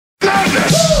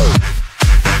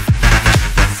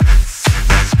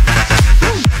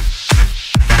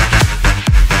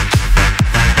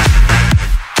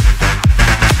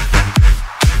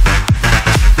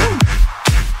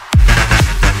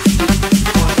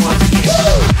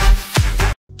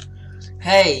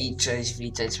Hej, cześć,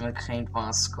 witajcie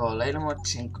w kolejnym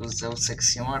odcinku z Deus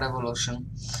Ex Human Revolution.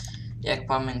 Jak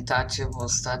pamiętacie, w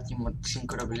ostatnim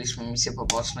odcinku robiliśmy misję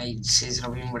poboczną i dzisiaj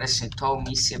zrobimy wreszcie tą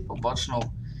misję poboczną.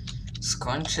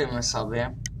 Skończymy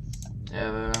sobie.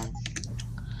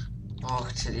 Bo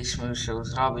chcieliśmy już ją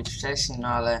zrobić wcześniej, no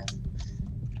ale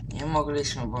nie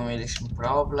mogliśmy, bo mieliśmy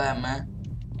problemy.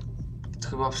 To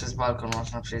chyba przez balkon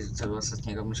można przejść do tego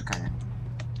ostatniego mieszkania.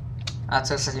 A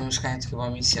to ostatnie mieszkanie to chyba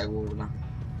misja główna.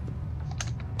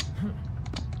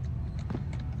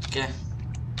 Takie...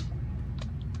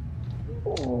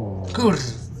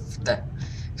 Kurde.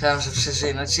 Chciałem, że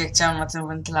przeżyję. No ja chciałem na ten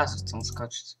wentylator tam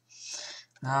skoczyć.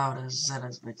 Dobra,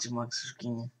 zaraz będzie Max już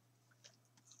ginie.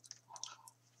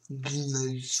 Ginę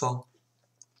i co?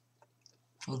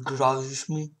 Grozisz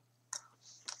mi?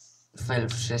 Fail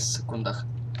w 6 sekundach.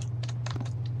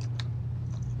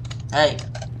 Hej!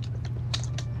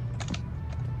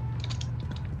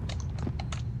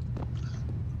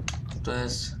 To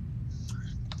jest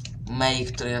May,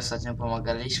 której ostatnio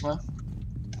pomagaliśmy.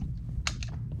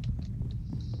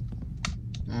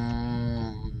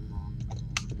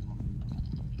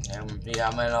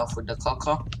 Ja Melofu do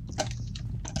Koko.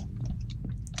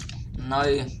 No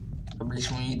i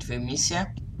robiliśmy mi 2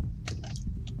 misje.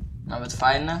 Nawet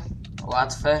fajne,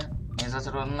 łatwe, nie za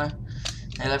trudne.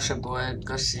 Najlepsze było, jak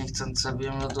goście niechcący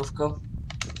zabiłem lodówką.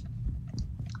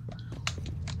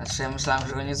 Znaczy ja myślałem,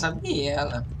 że go nie zabiję,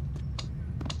 ale...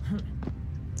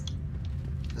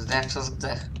 Zdech to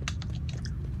zdech.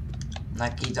 Na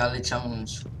kij dalej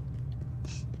ciągnąć.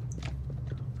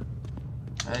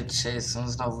 Ale dzisiaj jestem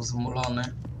znowu zmulony.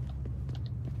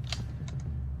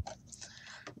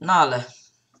 No ale...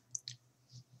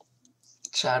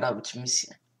 Trzeba robić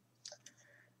misję.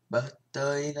 Bo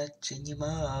to inaczej nie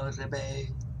może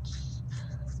być.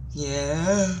 Nie.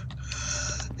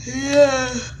 Nie.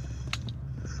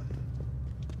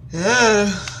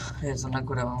 Nie. Jezu, na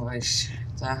górę mam wejść.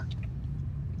 Tak.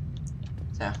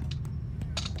 Tak.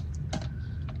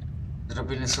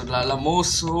 Drobiny są dla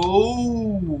lamusów.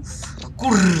 No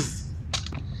kurw.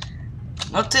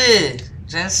 No ty,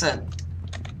 Jensen.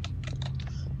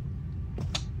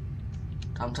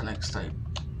 Tamten jak stoi.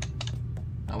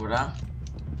 Dobra.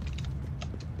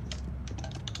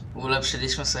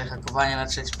 Ulepszyliśmy sobie hakowanie na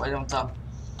 3. poziom, to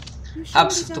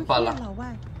haps w dupala.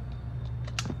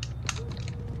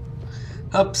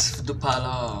 Haps w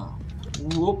dupala.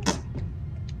 Łup.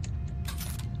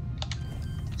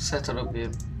 Co to robię?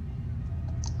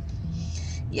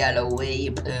 Yellow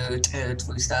way,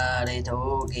 twój stary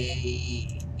to gay.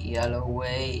 Yellow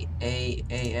way,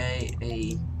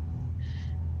 ej.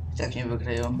 Tak nie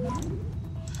wykryją.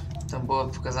 To było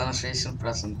pokazane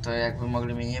 60%, to jakby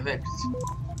mogli mnie nie wykryć.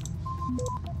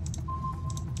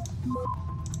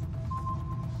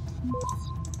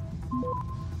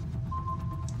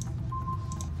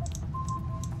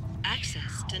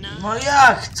 No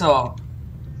jak to?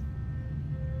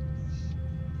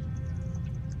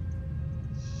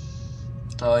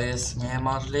 To jest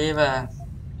niemożliwe.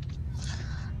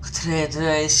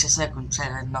 20 sekund,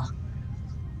 czekaj, no.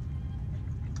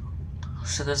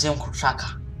 Jeszcze zjem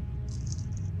kurczaka.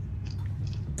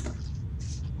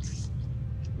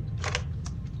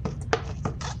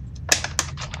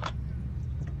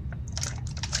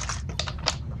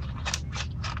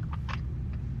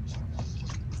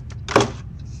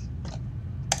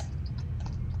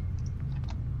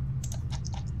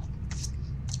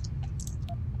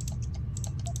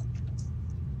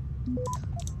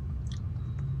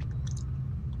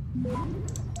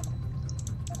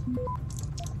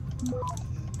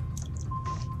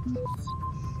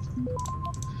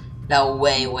 No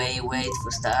wait,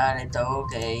 for started,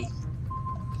 okay.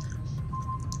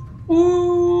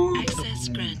 Access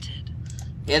granted.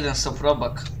 Jeden stop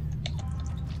robak.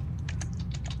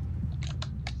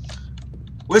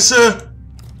 Łysy!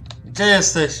 Gdzie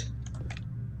jesteś?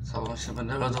 Sobą się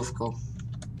będę lodówką.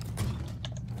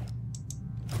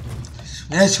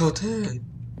 Śmieciu, ty!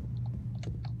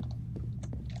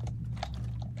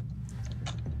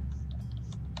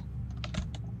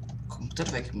 Komputer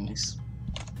w jakim miejscu?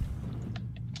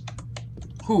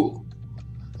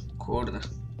 Kurde,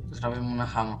 zrobię mu na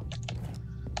hama.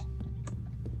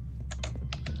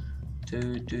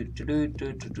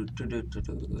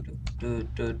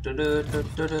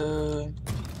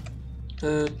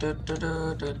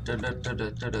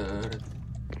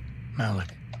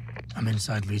 Malik, I'm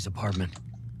inside Lee's apartment.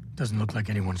 Doesn't look like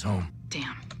anyone's home.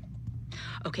 Damn.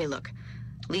 Okay, look.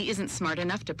 Lee isn't smart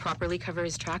enough to properly cover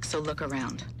his tracks, so look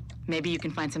around. Maybe you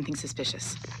can find something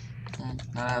suspicious.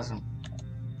 Znalazłem.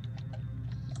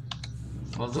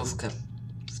 Lodówkę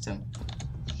w tym.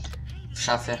 W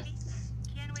szafie.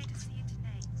 Can't wait to see you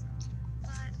tonight.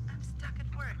 But I'm stuck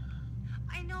at work.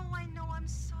 I know, I'm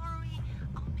sorry.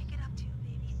 I'll make it up to you,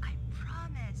 baby. I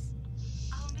promise.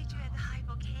 I'll meet you at the Hive,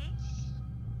 okay?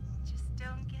 Just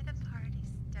don't get a party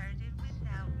started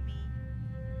without me.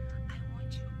 I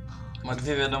want you all. Ma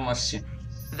dwie wiadomości.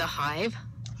 The Hive?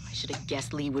 I should have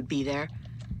guessed Lee would be there.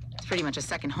 It's pretty much a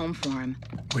second home for him.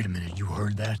 Wait a minute, you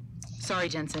heard that? Sorry,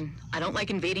 Jensen. I don't like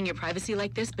invading your privacy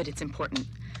like this, but it's important.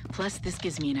 Plus, this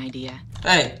gives me an idea.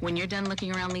 Hey! When you're done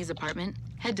looking around Lee's apartment,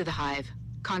 head to the Hive.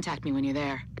 Contact me when you're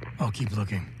there. I'll keep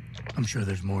looking. I'm sure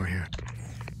there's more here.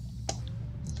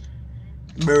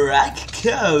 Brak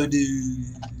kodu.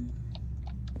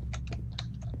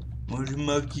 Może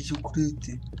ma jakiś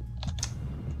ukryty.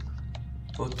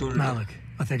 Malik,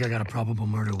 I think I got a probable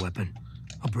murder weapon.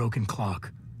 A broken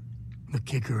clock. The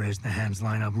kicker is the hands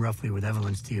line up roughly with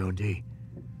Evelyn's TOD.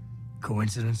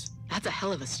 Coincidence? That's a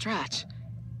hell of a stretch.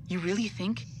 You really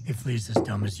think? If Lee's as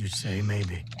dumb as you say,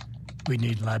 maybe. We'd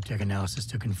need lab tech analysis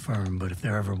to confirm, but if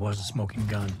there ever was a smoking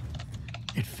gun,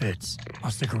 it fits.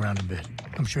 I'll stick around a bit.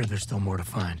 I'm sure there's still more to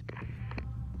find.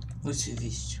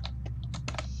 Oczywiście.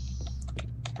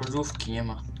 Lodówki nie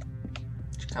ma.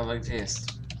 Ciekawe gdzie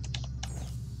jest.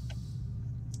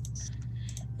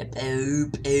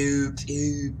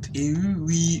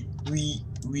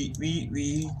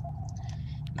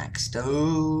 Max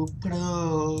to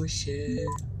proszę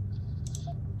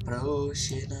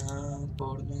na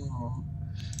porno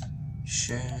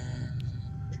się.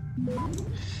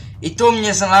 I tu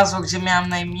mnie znalazło, gdzie miałem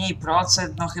najmniej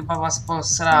procent, no chyba was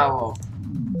posrało.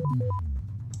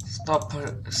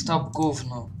 Stop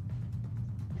gówno.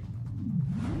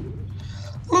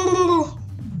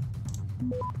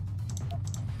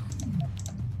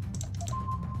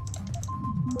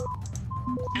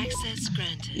 Access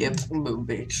granted. Yep,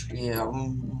 bitch. Yeah.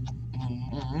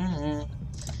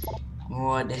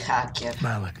 What the hacker.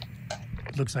 Malik,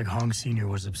 it looks like Hong Sr.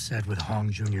 was upset with Hong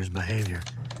Jr.'s behavior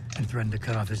and threatened to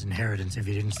cut off his inheritance if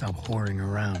he didn't stop whoring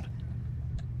around.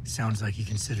 Sounds like he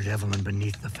considered Evelyn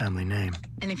beneath the family name.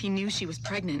 And if he knew she was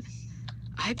pregnant,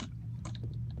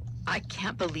 I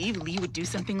can't believe Lee would do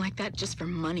something like that just for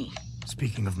money.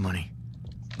 Speaking of money,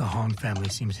 the Hong family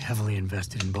seems heavily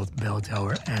invested in both Bell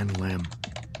Tower and Lim.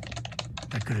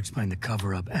 That could explain the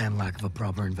cover-up and lack of a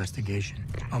proper investigation.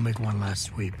 I'll make one last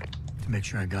sweep to make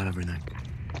sure I got everything.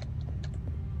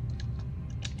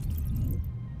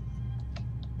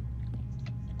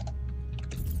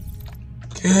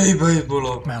 Hey,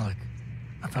 baseball. Malik,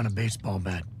 I found a baseball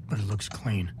bat, but it looks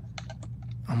clean.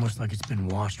 Almost like it's been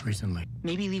washed recently.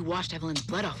 Maybe Lee washed Evelyn's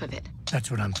blood off of it.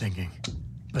 That's what I'm thinking.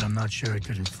 But I'm not sure it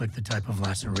could inflict the type of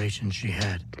laceration she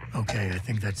had. Okay, I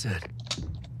think that's it.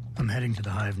 I'm heading to the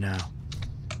Hive now.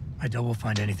 I doubt we'll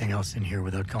find anything else in here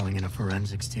without calling in a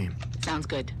forensics team. Sounds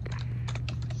good.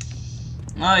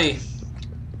 No i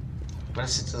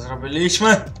wreszcie to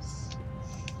zrobiliśmy.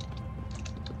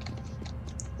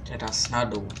 Teraz na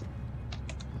dół.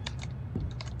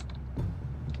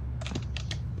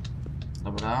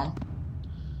 Dobra.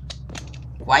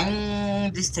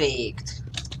 Quine District.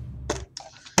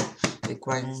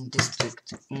 Quine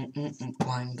District.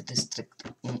 Quine District.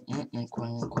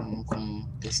 Quine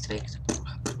District.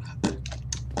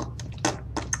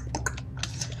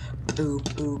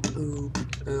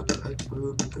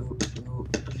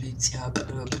 Policja,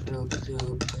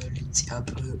 policja,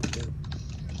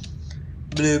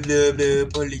 ble, ble, ble,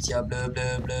 policja, ble,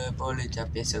 ble, ble, policja,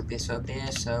 pieseł, pieseł,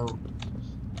 pieseł.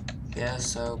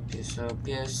 Pieseł, pieseł,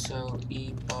 pieseł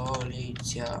i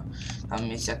policja. Tam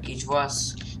jest jakiś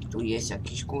włas, tu jest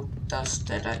jakiś kutas,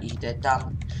 teraz idę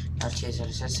tam, a cię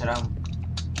zesram.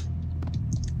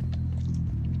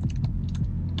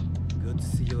 Good to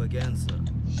see you again, sir.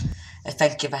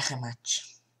 Thank you very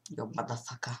much, you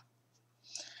motherfucker.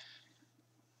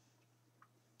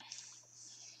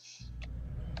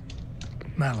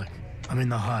 Malik, I'm in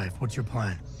the Hive. What's your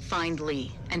plan? Find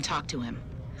Lee and talk to him.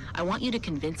 I want you to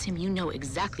convince him you know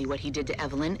exactly what he did to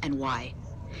Evelyn and why.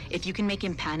 If you can make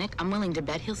him panic, I'm willing to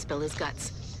bet he'll spill his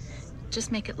guts.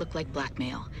 Just make it look like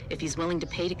blackmail. If he's willing to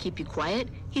pay to keep you quiet,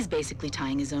 he's basically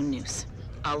tying his own noose.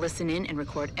 I'll listen in and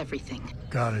record everything.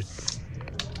 Got it.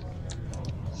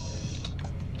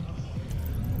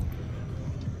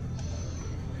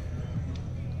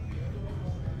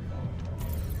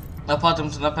 A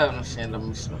potem to na pewno się nie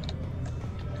domyślę.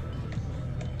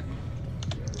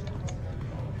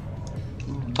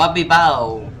 Bobby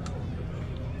Bow.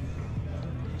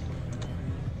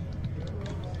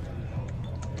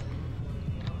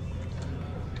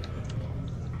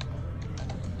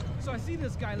 So I see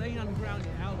this guy laying on the ground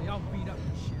in the alley, all beat up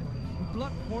and shit, with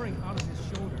blood pouring out of his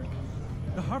shoulder.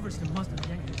 The harvester must have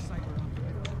yanked his cyber up.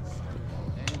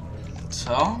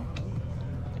 Co?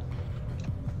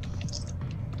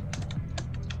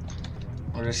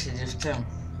 Może siedzi w tym.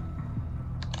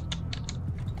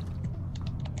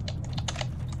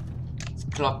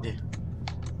 W klopie.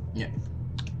 Nie.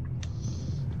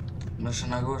 Może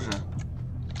na górze.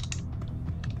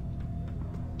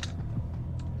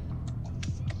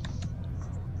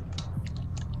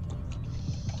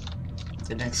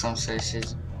 Jednak sam sobie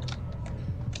siedzi.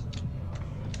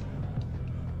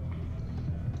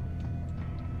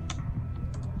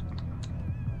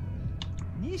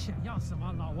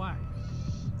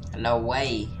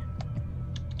 Laway.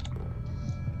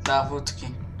 Da wódki.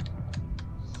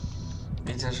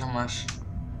 Widzę, że masz.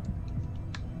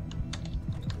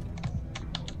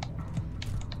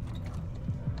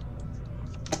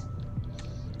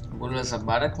 W ogóle za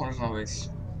barek można wejść.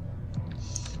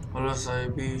 Ale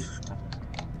zajebiście.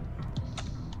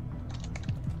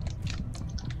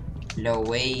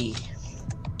 Laway.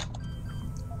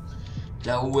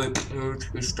 Laway,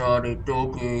 stary,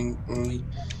 drugi.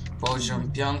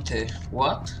 Poziom 5.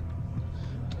 What?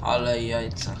 Ale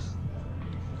jajca.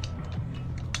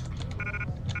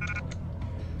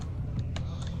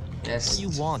 Yes. What do you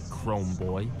want, Chrome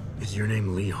Boy? Is your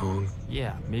name Lee Hong?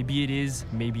 Yeah, maybe it is,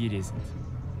 maybe it isn't.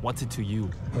 What's it to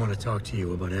you? I want to talk to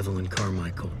you about Evelyn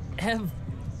Carmichael.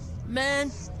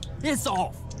 Man, piss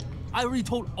off. I already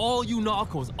told all you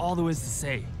narcos all there is to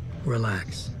say.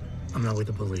 Relax. I'm not with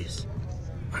the police.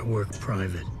 I work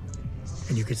private.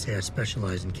 And you could say I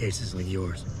specialize in cases like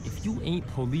yours. If you ain't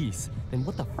police, then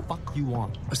what the fuck you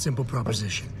want? A simple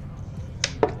proposition.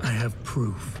 I have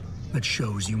proof that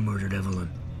shows you murdered Evelyn.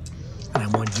 And I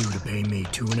want you to pay me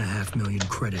 2.5 million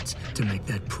credits to make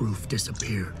that proof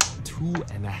disappear.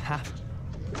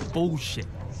 2.5? Bullshit.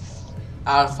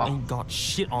 Alpha. Ain't got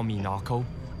shit on me, narco.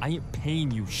 I ain't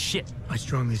paying you shit. I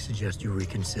strongly suggest you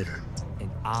reconsider. And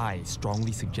I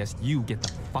strongly suggest you get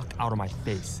the fuck out of my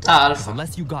face. Alpha. Because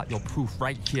unless you got your proof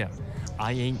right here,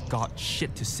 I ain't got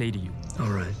shit to say to you. All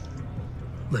right.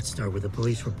 Let's start with the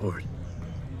police report.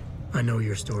 I know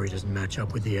your story doesn't match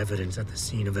up with the evidence at the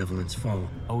scene of Evelyn's fall.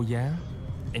 Oh yeah?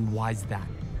 And why's that?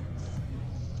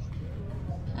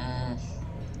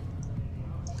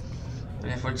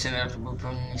 Ponieważ był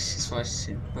pełny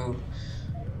nieścisłości. Był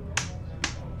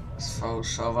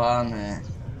sfałszowany.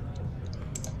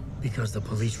 Because the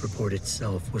police report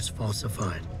itself was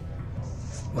falsified.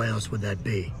 Why else would that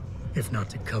be, if not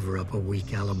to cover up a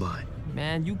weak alibi?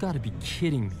 Man, you gotta be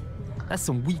kidding me. That's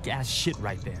some weak-ass shit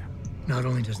right there. Not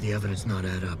only does the evidence not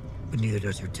add up, but neither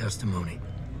does your testimony.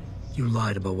 You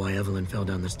lied about why Evelyn fell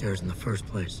down the stairs in the first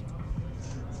place.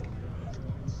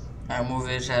 Ja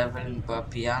mówię, że Evelyn była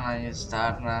pijana,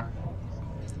 niezdarna.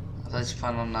 Dać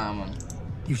panu namen.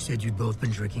 You said you'd both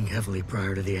been drinking heavily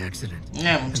prior to the accident. Nie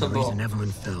wiem, And co the było. reason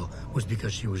Evelyn fell was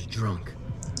because she was drunk.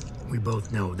 We both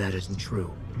know that isn't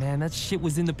true. Man, that shit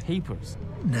was in the papers.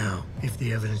 Now, if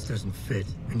the evidence doesn't fit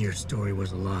and your story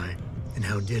was a lie, then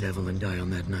how did Evelyn die on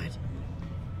that night?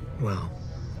 Well,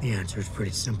 the answer is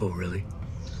pretty simple, really.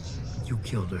 You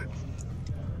killed her.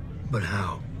 But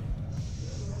how?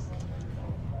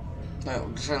 No,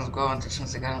 uderzając głową też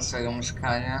zegarem swojego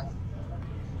mieszkania.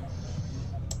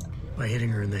 By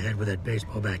hitting her in the head with that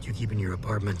baseball bat you keep in your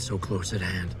apartment so close at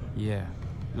hand. Yeah,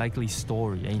 likely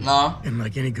story, ain't it? No. And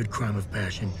like any good crime of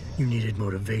passion, you needed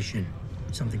motivation,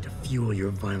 something to fuel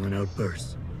your violent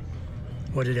outbursts.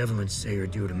 What did Evelyn say or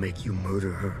do to make you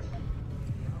murder her?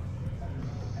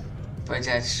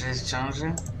 Powiedziała ci, że jest w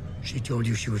ciąży? She told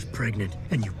you she was pregnant,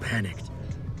 and you panicked.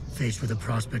 Faced with the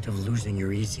prospect of losing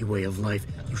your easy way of life,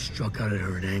 you struck out at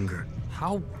her in anger.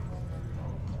 How?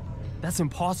 That's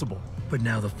impossible. But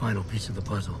now the final piece of the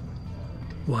puzzle.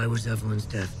 Why was Evelyn's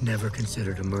death never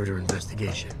considered a murder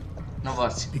investigation? No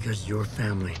właśnie. Because your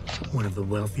family, one of the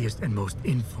wealthiest and most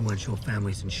influential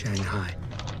families in Shanghai,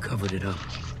 covered it up.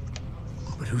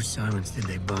 But whose silence did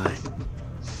they buy?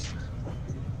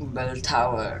 Bell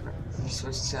Tower.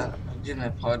 Słyszcie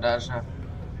rodziny podarza.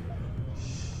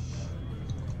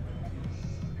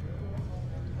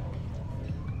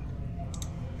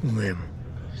 Lim.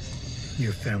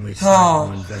 Your family's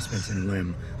sizable investments in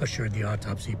Lim assured the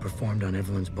autopsy performed on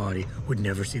Evelyn's body would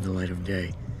never see the light of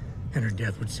day, and her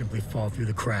death would simply fall through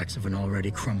the cracks of an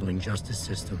already crumbling justice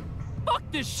system. Fuck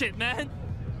this shit, man!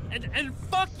 And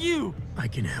fuck you! I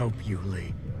can help you,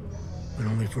 Lee, but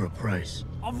only for a price.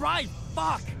 Alright,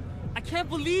 fuck! I can't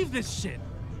believe this shit!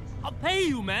 I'll pay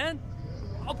you, man!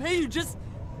 I'll pay you, just...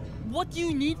 What do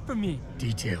you need from me?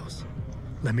 Details.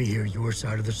 Let me hear your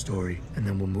side of the story, and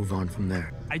then we'll move on from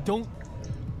there. I don't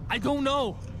I don't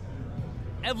know.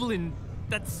 Evelyn,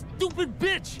 that stupid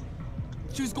bitch.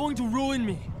 She was going to ruin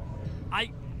me. I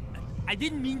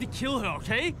didn't mean to kill her,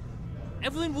 okay?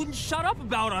 Evelyn wouldn't shut up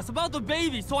about us, about the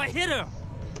baby, so I hit her.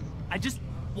 I just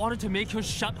wanted to make her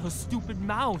shut her stupid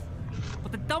mouth.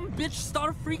 But the dumb bitch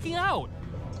started freaking out.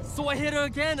 So I hit her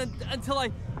again until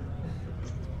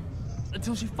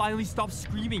she finally stopped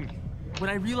screaming. When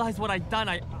I realized what I'd done,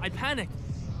 I panicked.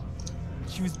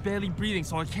 She was barely breathing,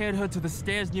 so I carried her to the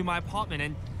stairs near my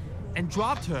apartment and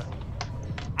dropped her.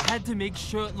 I had to make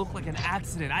sure it looked like an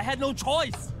accident. I had no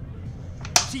choice.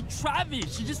 She trapped me.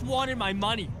 She just wanted my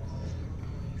money.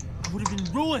 I would have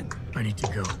been ruined. I need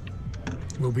to go.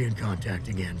 We'll be in contact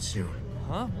again soon.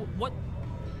 Huh? What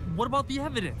about the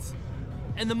evidence?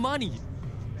 And the money?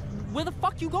 Where the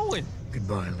fuck you going?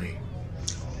 Goodbye, Lee.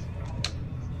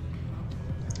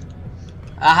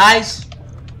 Hi.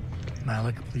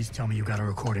 Malik, please tell me you got a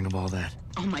recording of all that.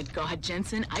 Oh my God,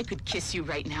 Jensen, I could kiss you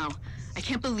right now. I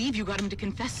can't believe you got him to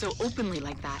confess so openly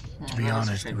like that. To be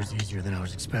honest, it was easier than I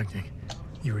was expecting.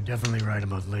 You were definitely right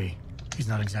about Lee. He's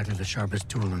not exactly the sharpest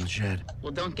tool in the shed.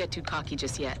 Well, don't get too cocky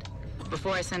just yet.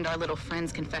 Before I send our little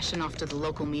friend's confession off to the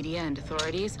local media and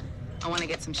authorities, I want to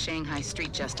get some Shanghai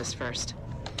street justice first.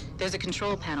 There's a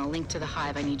control panel linked to the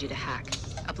hive I need you to hack.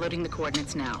 Uploading the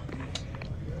coordinates now.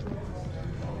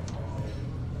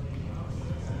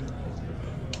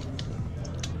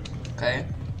 Okay.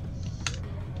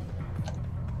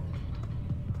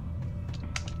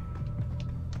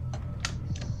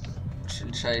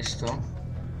 Cześć tu.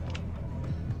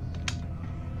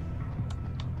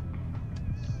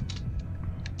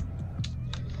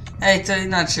 Ej, to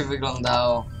inaczej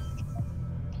wyglądało.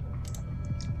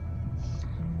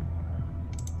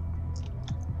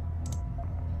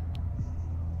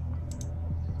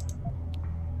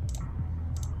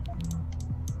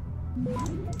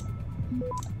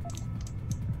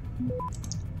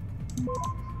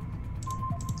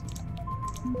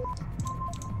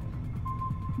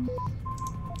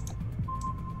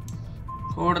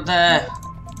 Kurde.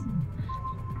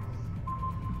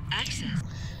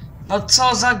 No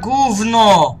co za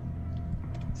gówno!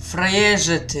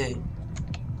 Frajerze ty.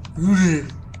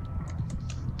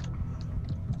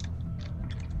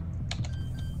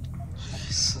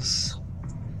 Jezus.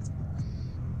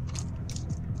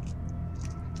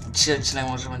 Dzisiaj odcinek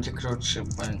może będzie krótszy,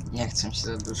 bo nie chcę mi się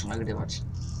za dużo nagrywać.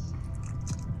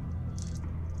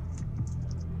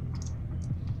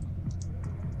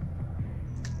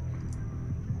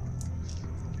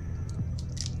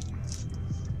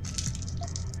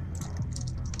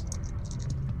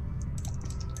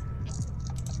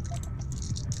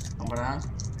 Dobra.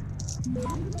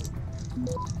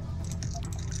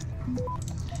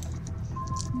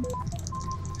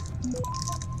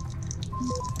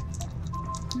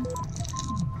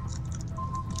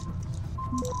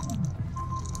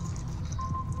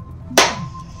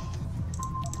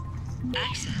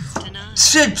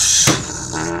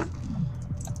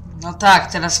 No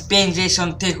tak, teraz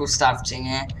 50 tych ustawcie,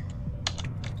 nie?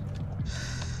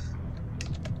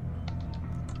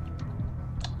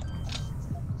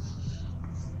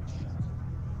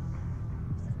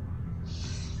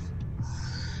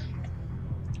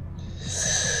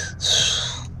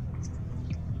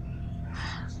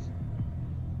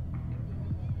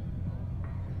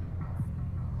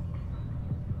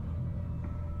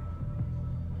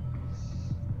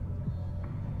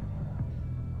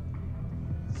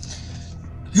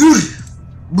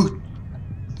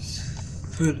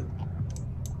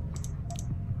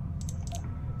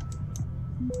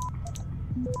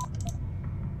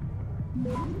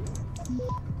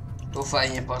 Tu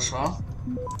fajnie poszło.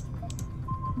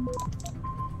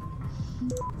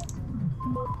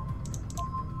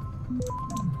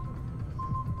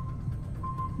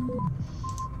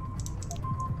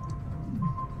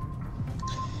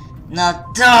 No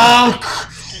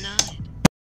tak!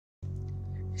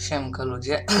 Siemka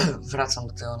ludzie, wracam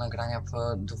do tego nagrania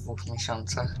po 2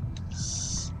 miesiącach.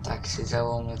 Tak,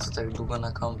 siedziało u mnie to tak długo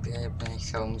na kompie, bo nie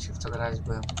chciało mi się w to grać,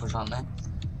 byłem wkurzony.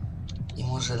 I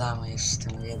może damy jeszcze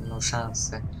tę jedną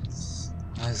szansę.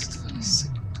 No jest 12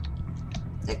 sekund.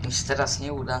 Jak mi się teraz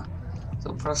nie uda, to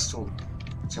po prostu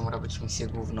będziemy robić misję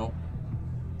główną.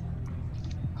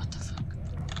 What the fuck?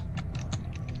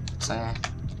 Co nie?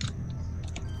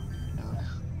 Dobra.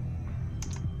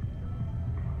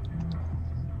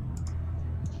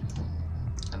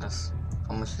 Teraz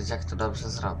pomyśleć, jak to dobrze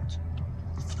zrobić.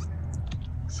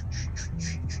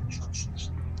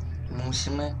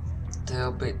 Musimy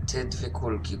te dwie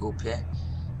kulki głupie,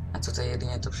 a tutaj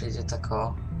jedynie to przejdzie tak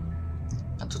o,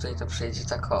 a tutaj to przejdzie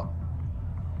tak o.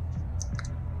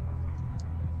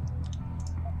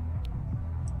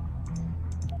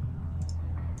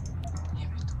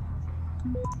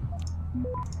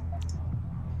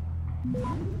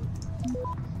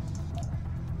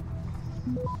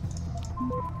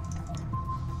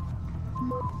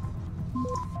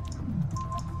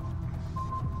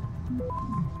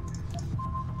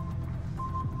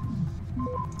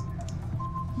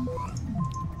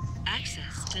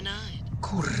 Access denied.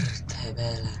 Kurde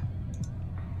bele.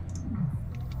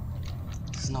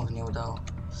 Znowu nie udało.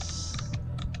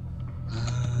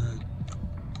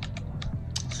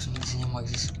 Jeszcze nigdzie nie ma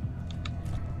gdzieś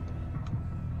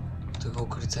tego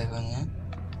ukrytego, nie?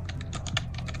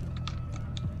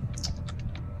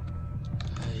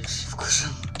 Już się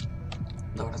wkurzam.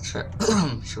 Dobra, trzeba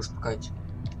się uspokoić.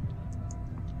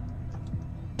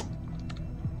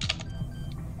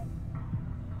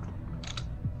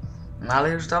 No ale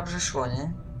już dobrze szło,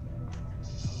 nie?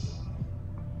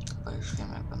 Chyba już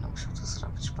wiem, jak będę musiał to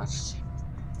zrobić, patrzcie.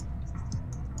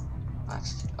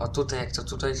 Patrzcie. O tutaj, jak to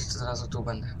tutaj, to zaraz tu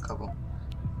będę hakował.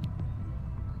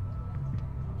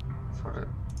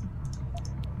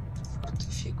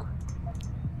 Fortyfikuj.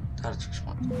 Tarcz już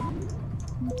mam.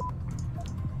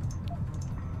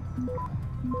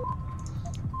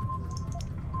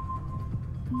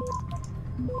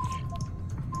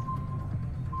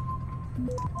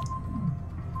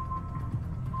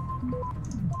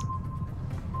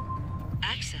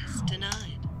 Access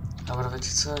denied. Dobra,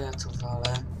 wiecie co? Ja tu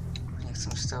walę. Nie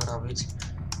chcę się tego robić.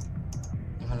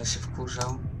 Nie będę się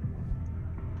wkurzał.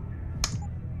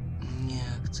 Nie,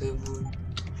 aktywuj.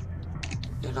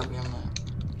 I robimy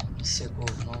misję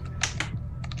główną.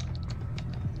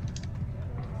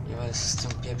 I będę się z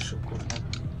tym pieprzył, kurde.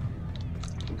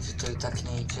 Gdzie to i tak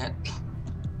nie idzie.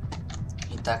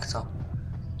 I tak to.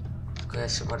 Tylko ja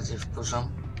się bardziej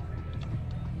wkurzam.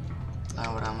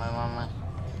 Dobra, my mamy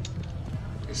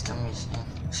gdzieś tam misję.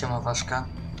 Siema Waszka.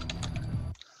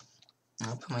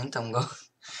 No pamiętam go.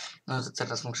 No to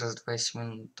teraz muszę z 20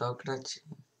 minut dograć.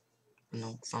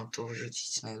 No wam to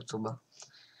wrzucić na YouTube'a.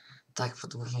 Tak, po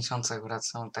 2 miesiącach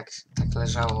wracam, tak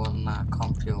leżało na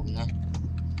kompie u mnie.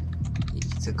 I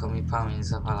tylko mi pamięć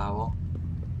zawalało.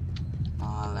 No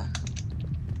ale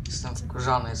jestem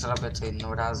wkurzony, zrobię to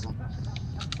innym razem.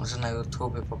 Może na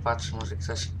YouTubie popatrzę, może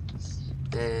ktoś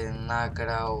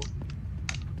nagrał.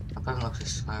 Na pewno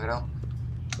ktoś nagrał.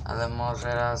 Ale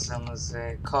może razem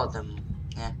z kodem,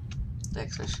 nie? Jak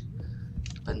ktoś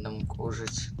będę mógł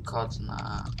użyć kod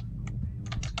na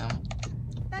tym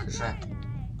grze.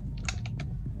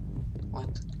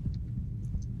 What?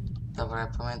 Dobra, ja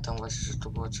pamiętam właśnie, że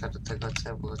tu było trzeba do tego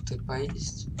typa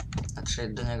iść.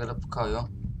 Znaczy do niego do pokoju.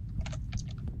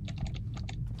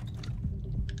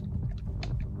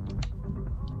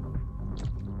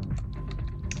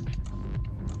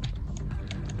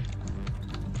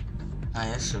 A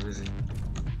jeszcze wyżej.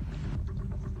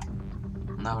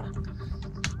 Dobra.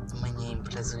 My nie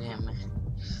imprezujemy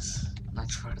na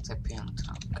 4.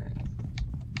 piętro, okej.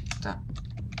 Tak.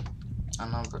 A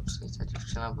no, bo tutaj ta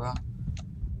dziewczyna była.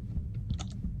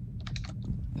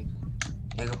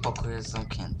 Jego pokój jest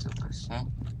zamknięty właśnie.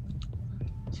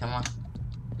 Siema.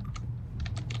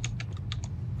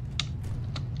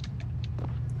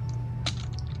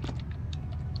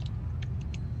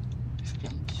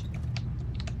 F5.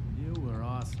 You were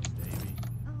awesome, baby.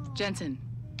 Jensen,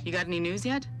 you got any news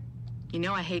yet? You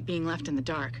know I hate being left in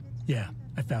the dark. Yeah,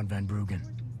 I found Van Bruggen.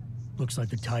 Looks like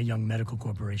the Tai Young Medical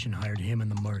Corporation hired him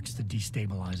and the Mercs to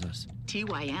destabilize us.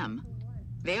 TYM?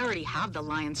 They already have the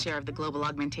lion's share of the global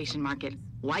augmentation market.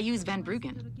 Why use Van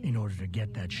Bruggen? In order to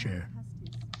get that share.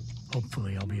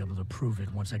 Hopefully I'll be able to prove it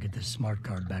once I get this smart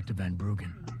card back to Van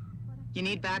Bruggen. You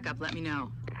need backup, let me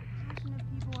know.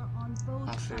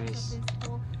 Oczywiście.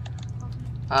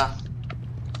 A!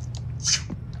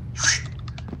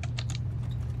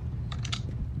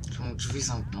 Czemu drzwi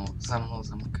zamknął? Za mną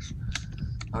zamykasz.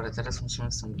 Dobra, teraz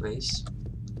musimy stąd wyjść.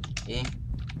 I...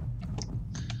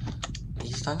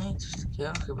 iść do niej? Coś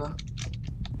takiego chyba?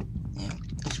 Nie wiem,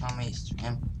 gdzieś mamy iść, nie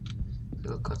wiem.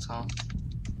 Tylko co?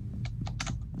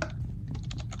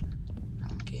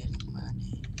 I'm getting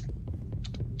money.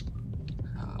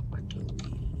 How about we?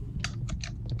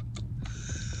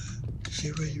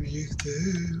 Chyba nie chcę.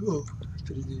 O,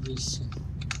 drugie wyjście.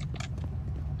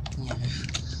 Nie wiem.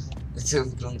 To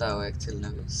wyglądało jak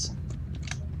tylne wyjście.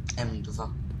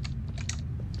 M2.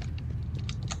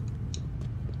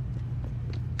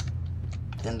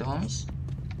 Tędy mam iść?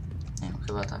 Nie wiem,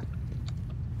 chyba tak.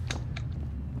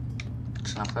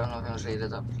 Czy na pewno wiem, że idę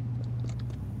dobrze?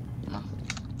 No.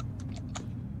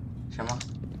 Siema.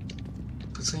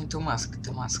 Po co oni tu maski?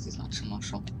 Te maski znaczy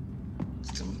noszą. Z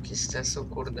tym jakieś stresu,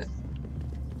 kurde.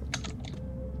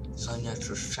 Co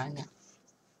nieoczyszczenia?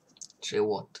 Czy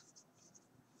what?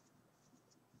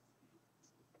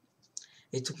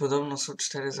 I tu podobno są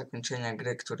 4 zakończenia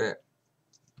gry, które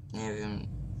nie wiem,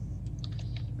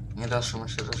 nie doszło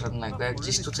się do żadnego. Jak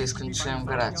gdzieś tutaj skończyłem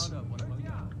grać.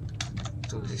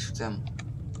 Tu gdzieś w tym.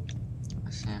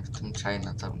 Właśnie w tym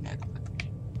Chinatown jakby.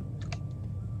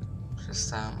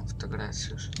 Przestałem w to grać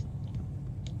już.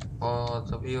 Bo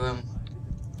dobiłem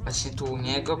właśnie tu u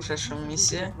niego, przeszłem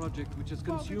misję.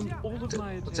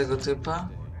 Do tego typa.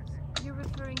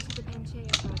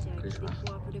 Kuźwa.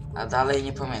 A dalej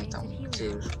nie pamiętam, gdzie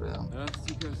już byłem.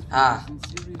 A!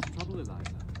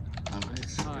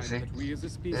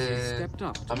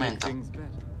 Pamiętam.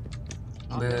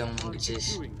 Byłem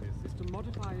gdzieś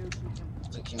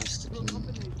w jakimś takim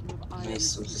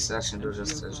miejscu, gdzie strasznie dużo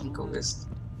strażników jest.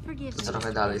 To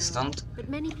trochę dalej stąd.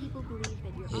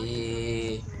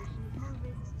 I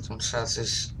tam trzeba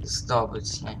coś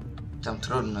zdobyć, nie? Tam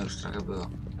trudno już trochę było.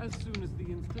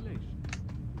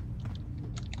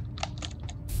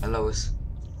 Lois.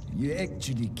 You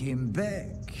actually came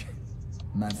back.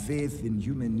 My faith in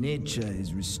human nature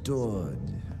is restored.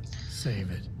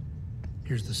 Save it.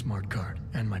 Here's the smart card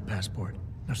and my passport.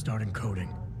 Now start encoding.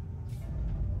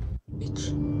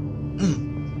 Bitch.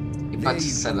 I There patrz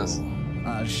you teraz. go.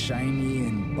 All shiny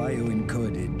and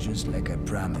bioencoded, just like I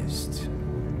promised.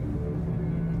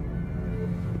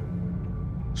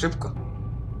 Szybko.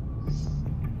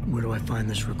 Where do I find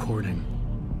this recording?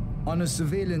 On a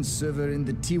surveillance server in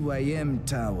the TYM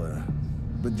tower.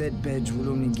 But that badge will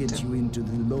only get you into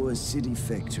the lower city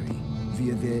factory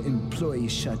via their employee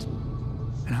shuttle.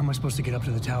 And how am I supposed to get up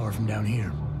to the tower from down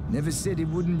here? Never said it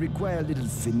wouldn't require a little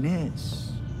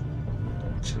finesse.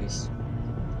 Jeez.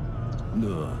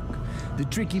 Look, the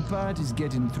tricky part is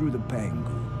getting through the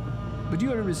Pangu. But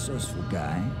you're a resourceful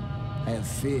guy. I have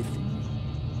faith in you.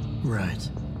 Right.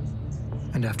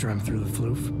 And after I'm through the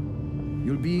floof?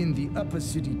 You'll be in the upper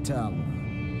city tower.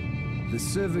 The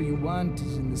server you want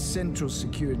is in the central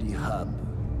security hub.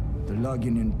 The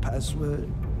login and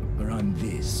password are on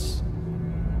this.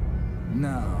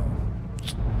 Now,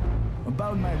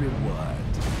 about my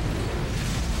reward.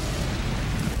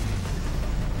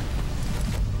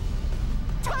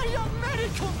 Tie up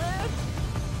medical, man!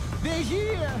 They're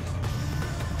here!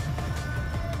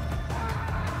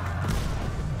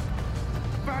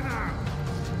 Banner!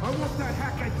 I want that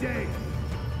hack a day!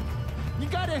 You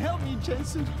gotta help me,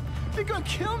 Jensen. They're gonna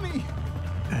kill me!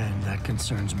 And that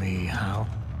concerns me how?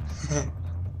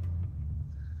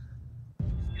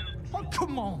 Oh,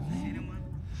 come on, man.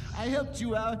 I helped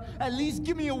you out. At least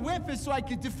give me a weapon so I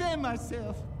can defend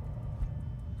myself.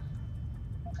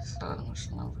 Pistolet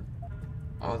maszynowy.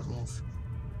 Odmów.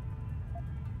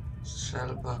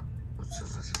 Strzelba.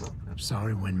 Uczuwa słabe.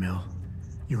 Sorry, Windmill.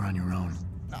 You're on your own.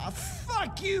 Ah,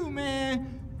 fuck you, man!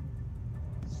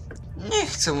 Nie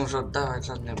chcę mu oddawać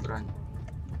żadnej broni.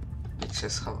 Idź się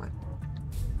schowaj.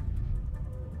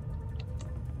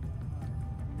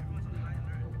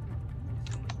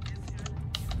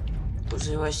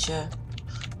 Użyłeś się?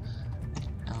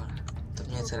 Dobra, to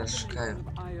mnie teraz szukają.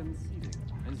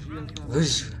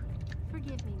 Wyjdź.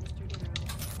 Forgive me, Mr.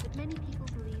 Darrow, but many people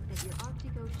believe that your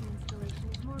Arctic Ocean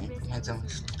installation is more risky. Nie wiem,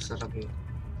 co robił.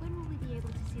 When will we be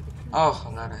able to see the truth? O,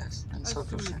 cholera jest. Więc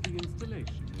otóż się. If you would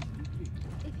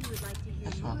like to hear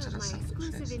Jak more mam of teraz my tam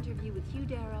exclusive jest? interview with Hugh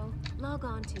Darrow, log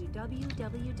on to Ja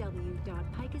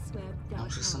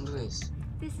muszę stąd www.picusweb.com. wyjść.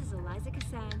 This is Eliza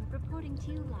Kassan reporting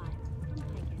to you live from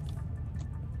Picus.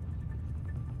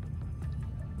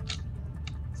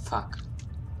 Fuck.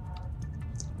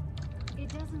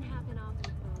 It doesn't happen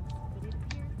often, folks, but it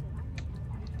appears that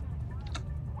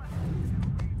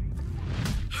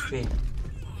Śpi.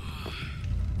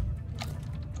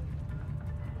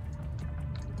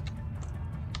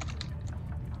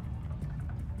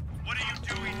 What are you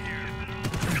doing here?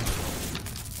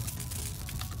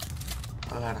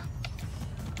 Cholera.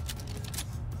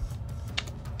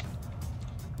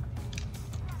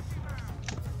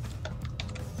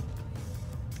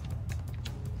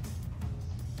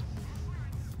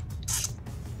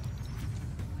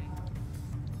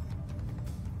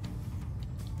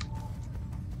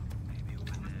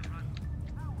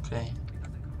 Okej.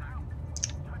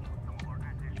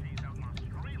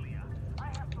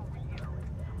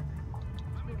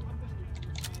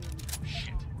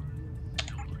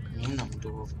 Mina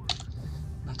budowa.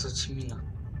 No to ci mina.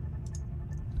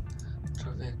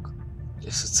 Człowieku.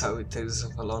 Jest cały tekst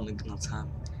zawalony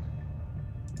gnotami.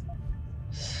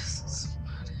 Jezus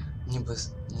Maria.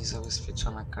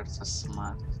 Niezabezpieczona karta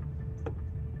smart.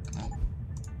 Okay.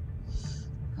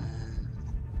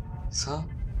 Co?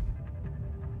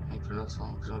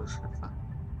 Najpierw grzył szefa.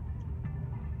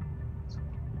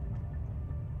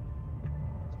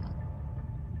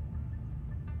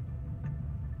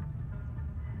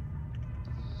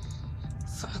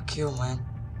 Fuck you, man.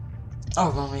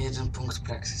 O, mamy 1 punkt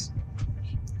praksis.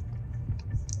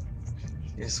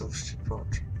 Jest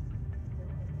uszczypocz.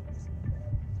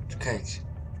 Czekajcie.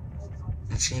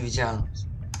 Znaczy niewidzialność.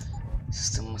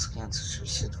 System maskujący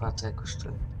oczywiście 2 te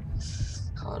kosztuje.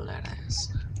 Cholera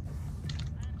jasna.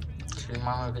 Czyli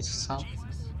mamy, wiecie co?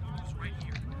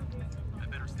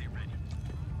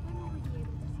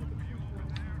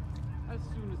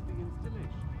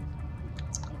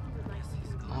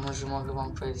 No może mogę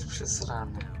wam powiedzieć przez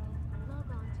ranę.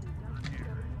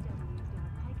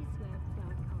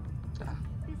 Tak.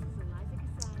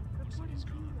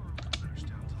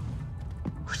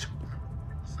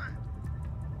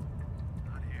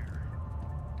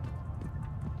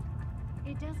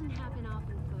 It doesn't happen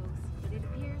often, folks, but it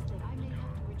appears that I may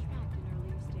have to retract an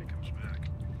earlier statement.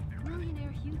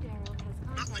 Millionaire Hugh Darrow has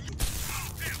contacted me to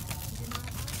deny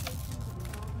allegations of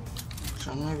involvement in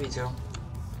Czy on mnie widział?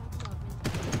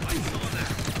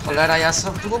 Cholera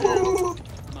jasna.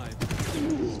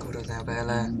 Kurde,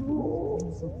 bele.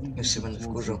 Już się będę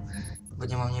wkurzał, bo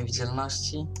nie mam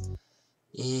niewidzialności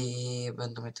i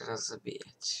będą mnie teraz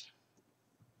zabijać.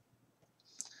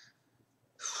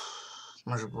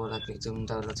 Może było lepiej, gdybym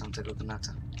dał do tamtego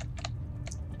gnata.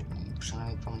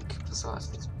 Przynajmniej pomógł to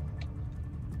załatwić.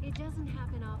 It doesn't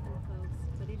happen often, folks,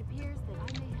 but it appears that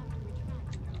I may have to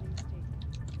retract an earlier statement.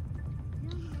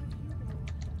 Millionaire Hugh Darrow.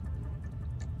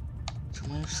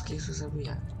 Czemu oni wszystkich tu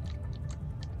zabijają?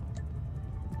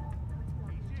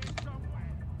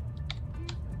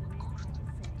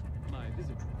 My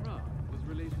visit to Prague was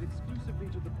related exclusively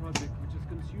to the project which has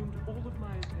consumed all of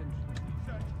my attention.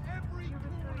 You're referring to the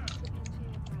Materiał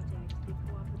project, the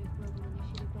cooperative global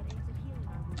initiative that aims at healing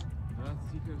our world.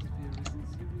 Earth's ecosphere is in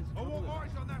serious I want trouble,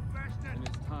 eyes on that bastard! and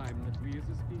it's time that we as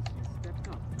a species stepped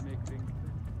up to make things better.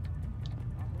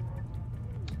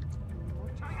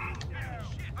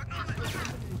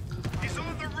 He's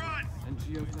on the run! And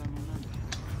geothermal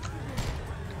management.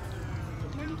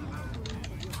 Many people believe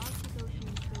that your Arctic Ocean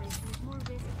installation is more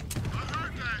risky. I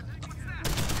heard that!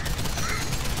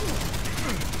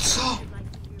 Co?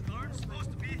 Aren't supposed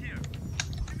to be here.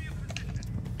 Give me a position.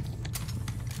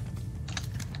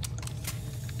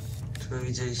 Czy wy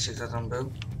widzieliście, kto tam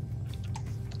był?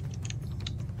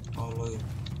 O luj.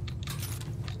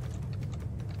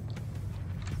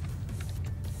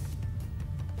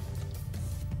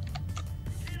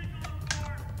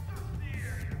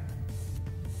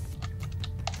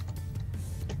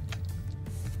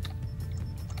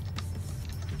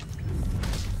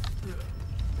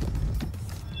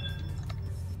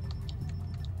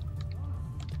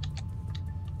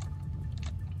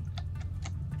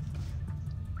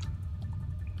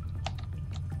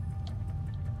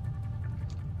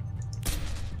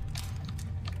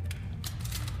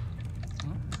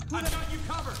 I got you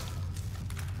covered!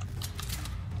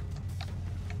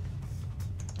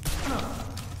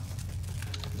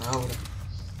 Dobra.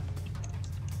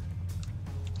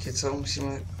 Wiecie co?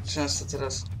 Musimy często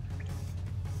teraz...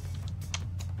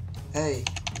 Ej!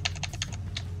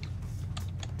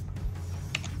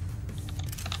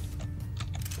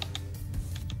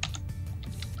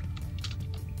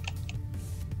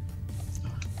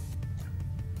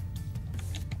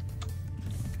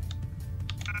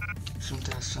 Musimy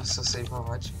teraz często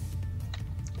sejwować.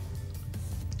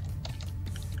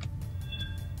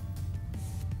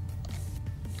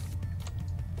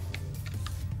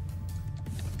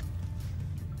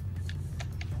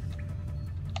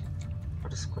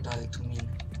 Rozkładali tu miny.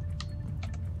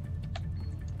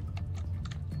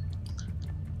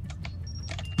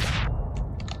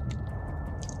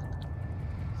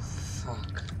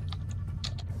 Fuck.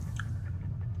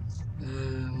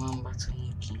 Mam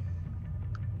batoniki.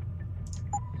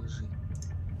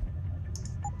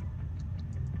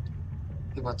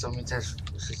 Chyba to mi też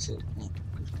życie... Nie,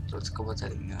 to tylko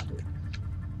baterii mi ładuje.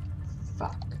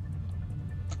 Fuck.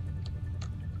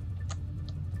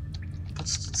 Po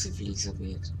co tu cywili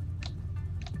zabijać?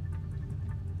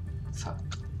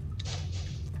 Fuck.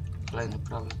 Kolejny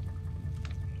problem.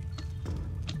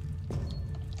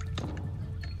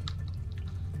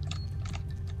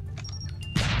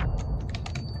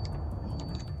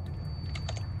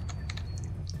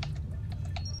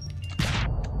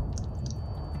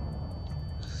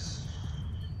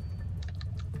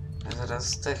 Ja zaraz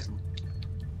zdechnę.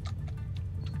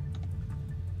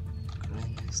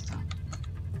 Kolejny jest tam.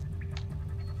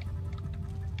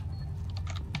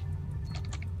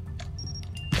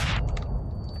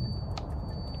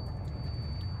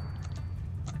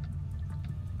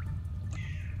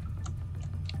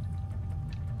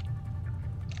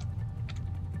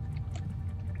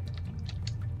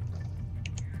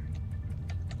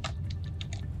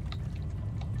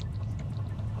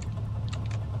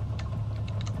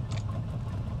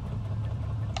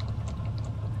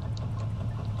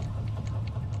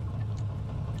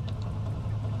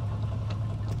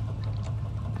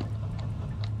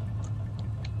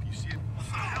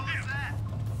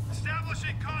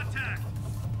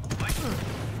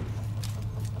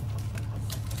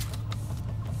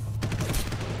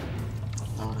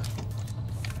 Dobra.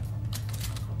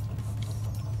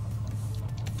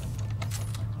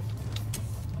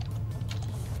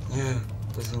 Nie,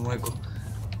 wezmę mojego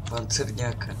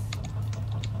pancerniaka.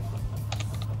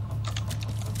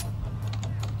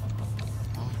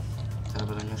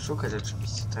 Dobra, nie szukać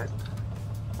oczywiście, tak?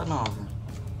 Panowie.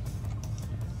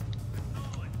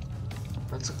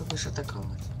 Po co kogoś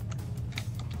atakować?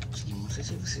 Czy nie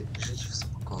możecie żyć w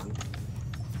spokoju?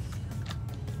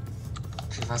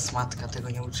 Czy was matka tego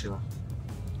nie uczyła?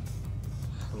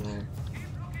 Cholera.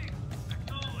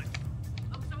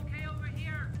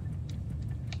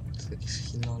 To jakiś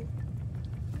chinol.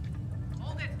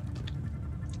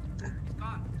 Tak.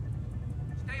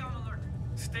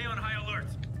 Stay on high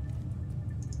alert.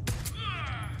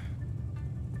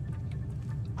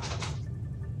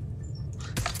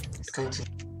 Czekajcie.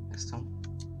 Jestem.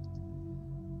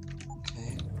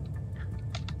 Okej.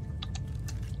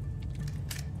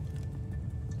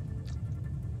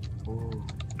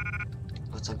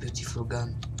 What a beautiful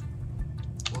gun.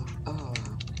 Oh.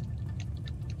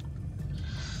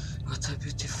 What a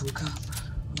beautiful gun.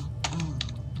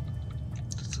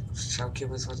 To co, strzałki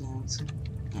obezwładniające?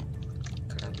 Nie.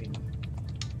 Karabin.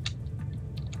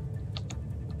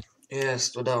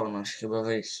 Jest, udało nam się chyba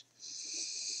wyjść.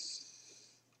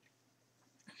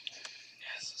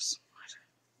 Jezus Maria.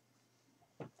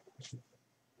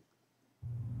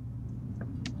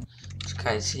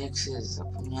 Czekajcie, jak się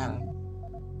zapomniałem.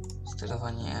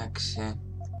 Sterowanie jak się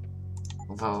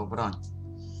chowało broń.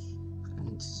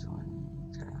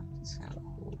 Interakcja,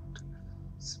 chłód,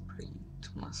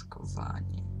 sprint,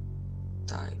 maskowanie,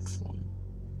 tajfun,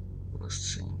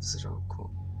 uostrzenie wzroku,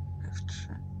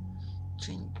 F3,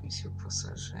 czynnik misji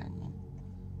uposażenie,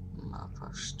 mapa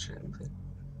wszczepy,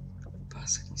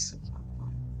 pasek następna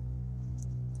broń,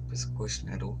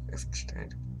 bezgłośny ruch F4.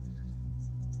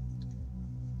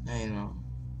 Ej no.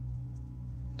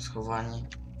 Schowanie.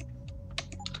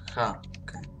 Ha,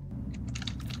 okay.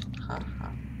 Ha.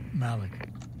 Malik,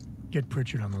 get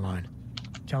Pritchard on the line.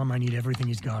 Tell him I need everything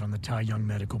he's got on the Tai Young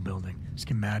Medical Building.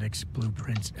 Schematics,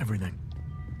 blueprints, everything.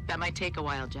 That might take a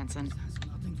while, Jensen.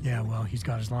 Yeah, well, he's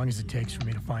got as long as it takes for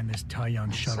me to find this Tai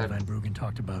Young shuttle Van Bruggen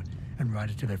talked about and ride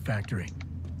it to their factory.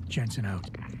 Jensen out.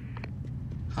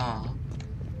 O,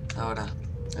 dobra.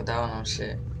 Udało nam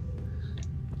się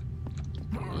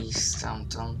iść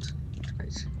stamtąd.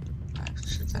 Czekajcie.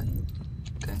 F3, tak.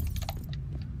 Okej.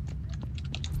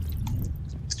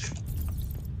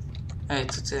 Ej,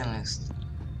 to ten jest.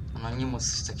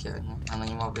 Anonimus coś takiego, nie?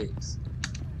 Anonimowy jest.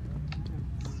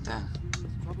 Tak.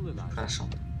 Przepraszam.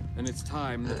 And it's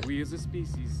time that we as a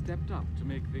species stepped up to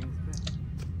make things better.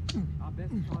 Our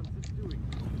best chance of doing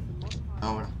so is to modify.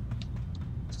 Dobra.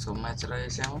 Co, metro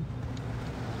jedziemy?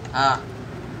 A!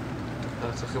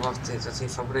 To chyba do tej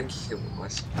fabryki chyba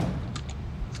właśnie.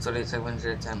 W której tak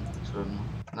będzie ten, trudno.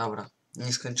 Dobra.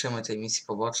 Nie skończymy tej misji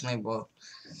pobocznej, bo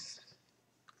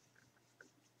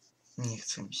nie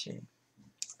chcę mi się.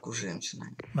 Wkurzyłem się na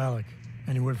nie. Malik,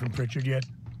 any word from Pritchard yet?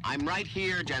 I'm right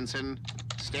here, Jensen,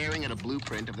 staring at a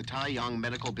blueprint of the Tai Young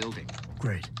Medical Building.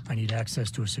 Great. I need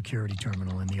access to a security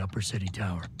terminal in the upper city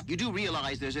tower. You do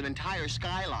realize there's an entire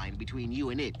skyline between you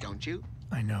and it, don't you?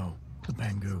 I know. The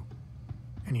Bangu.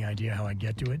 Any idea how I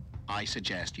get to it? I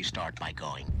suggest you start by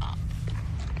going up.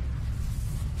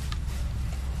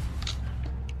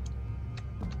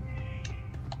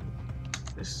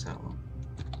 Wiesz co?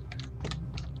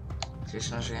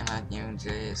 Przecież no, że ja nawet nie wiem,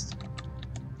 gdzie jest.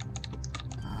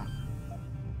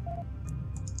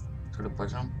 Który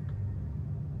poziom?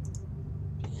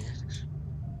 Wiesz.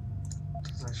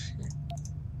 To za się.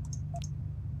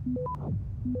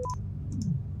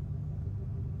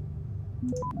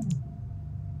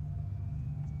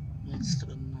 Nic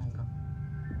trudnego.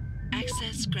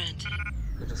 Access granted.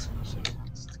 Tylko sobie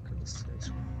tylko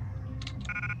dostajesz.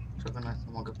 Czego nawet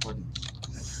nie mogę podnieść.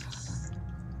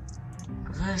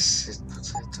 Weź się, po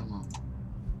co ja to mam?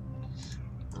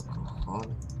 Alkohol.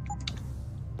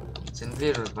 Ten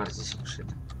wirus bardziej się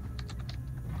przyda.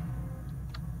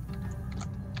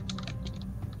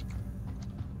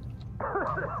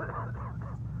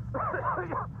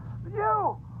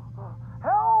 You!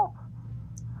 Help!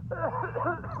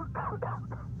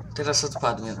 Teraz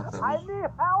odpadnie na pewno. I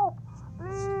need help!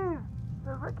 Please!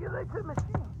 The regulator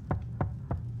machine.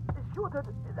 The shooter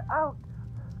is out.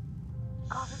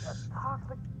 Causing a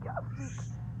toxic gas leak.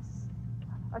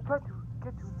 I tried to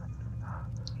get to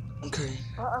the... Okay.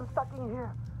 I'm stuck in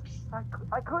here.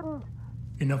 I couldn't.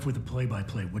 Enough with the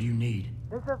play-by-play. What do you need?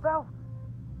 There's a valve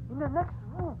in the next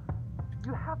room.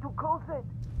 You have to close it.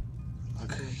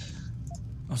 Okay.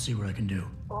 I'll see what I can do.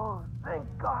 Oh, thank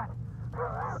God.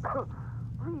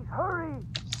 Please hurry.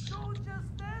 Don't just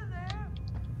stand there.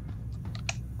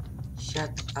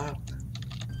 Shut up.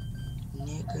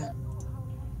 Nigga.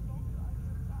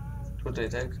 Tutaj,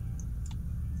 tak?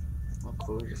 O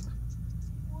kurwa.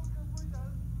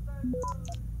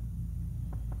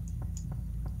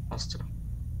 Ostro.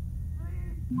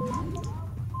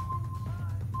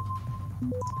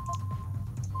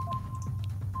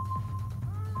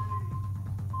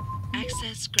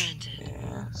 Access granted.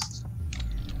 Jest.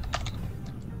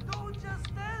 Don't just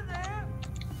stand there.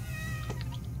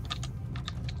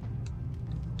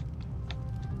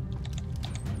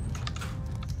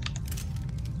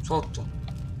 Co to?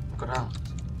 Granat.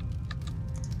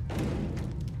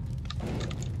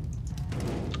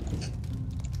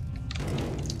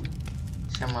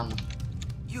 Siemano.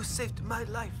 You saved my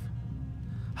life.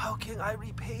 How can I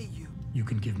repay you? You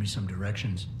can give me some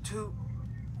directions. To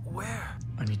where?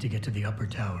 I need to get to the upper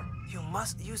tower. You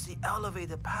must use the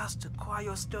elevator pass to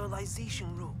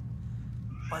cryosterilization room.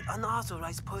 But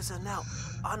unauthorized personnel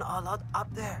aren't allowed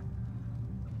up there.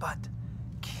 But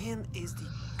Kim is the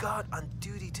guard on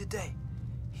duty today.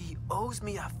 He owes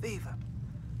me a favor.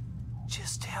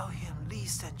 Just tell him Lee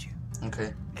sent you.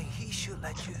 Okay. And he should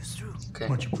let you through. Okay.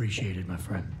 Much appreciated, my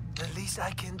friend. The least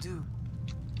I can do.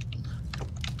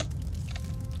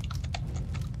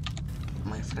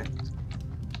 My friend.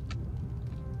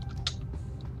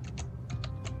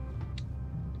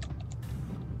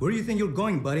 Where do you think you're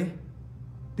going, buddy?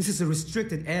 This is a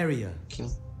restricted area. Kim.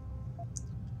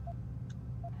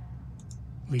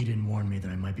 Lee didn't warn me that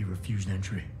I might be refused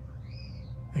entry.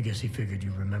 I guess he figured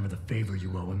you'd remember the favor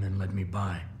you owe him and let me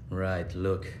by. Right,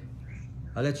 look.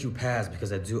 I'll let you pass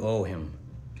because I do owe him.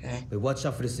 Okay. But watch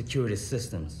out for the security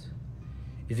systems.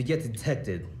 If you get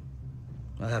detected,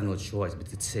 I'll have no choice but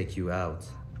to take you out.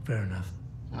 Fair enough.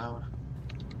 Dobra.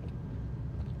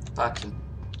 Fucking.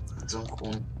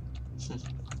 Dzonkuń.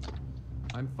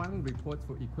 I'm filing reports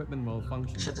for equipment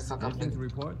malfunction. Shut the fuck up, Anything to nigga.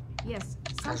 report? Yes,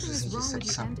 Każdy something is z nich wrong jest with taki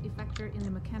the sam. end effector in the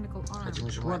mechanical arm. Chodzi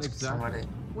mi, że What macie exactly? samary.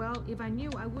 Well, if I knew,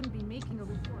 I wouldn't be making a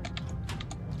report.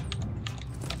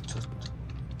 Co to?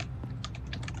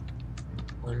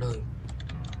 Oluj.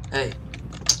 Ej!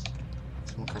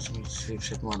 Zamykasz mi drzwi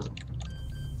przed mordą.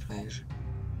 Frajerze.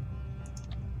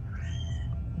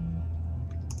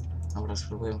 Dobra,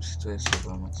 spróbuję się tu jeszcze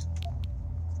włamać.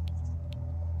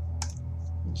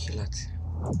 Anihilacja.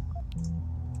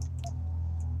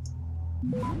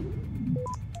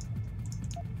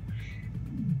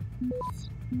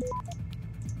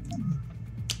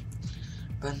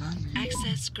 Banany.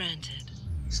 Access granted.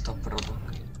 Stop robok.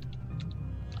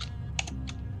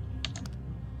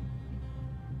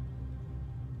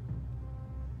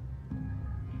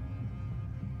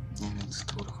 Nie wiem, co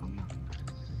to uruchomiło.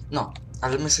 No,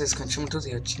 ale my sobie skończymy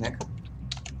tutaj odcinek.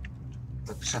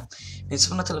 Dobrze. Więc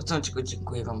na tyle w tym odcinku.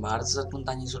 Dziękuję wam bardzo za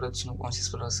oglądanie. Jeżeli odcinek wam się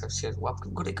spodobał, zostawcie łapkę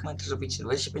w górę, komentarz, robicie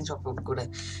 25 łapek w górę.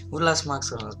 Mirillis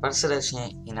Action oraz bardzo serdecznie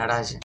i na razie.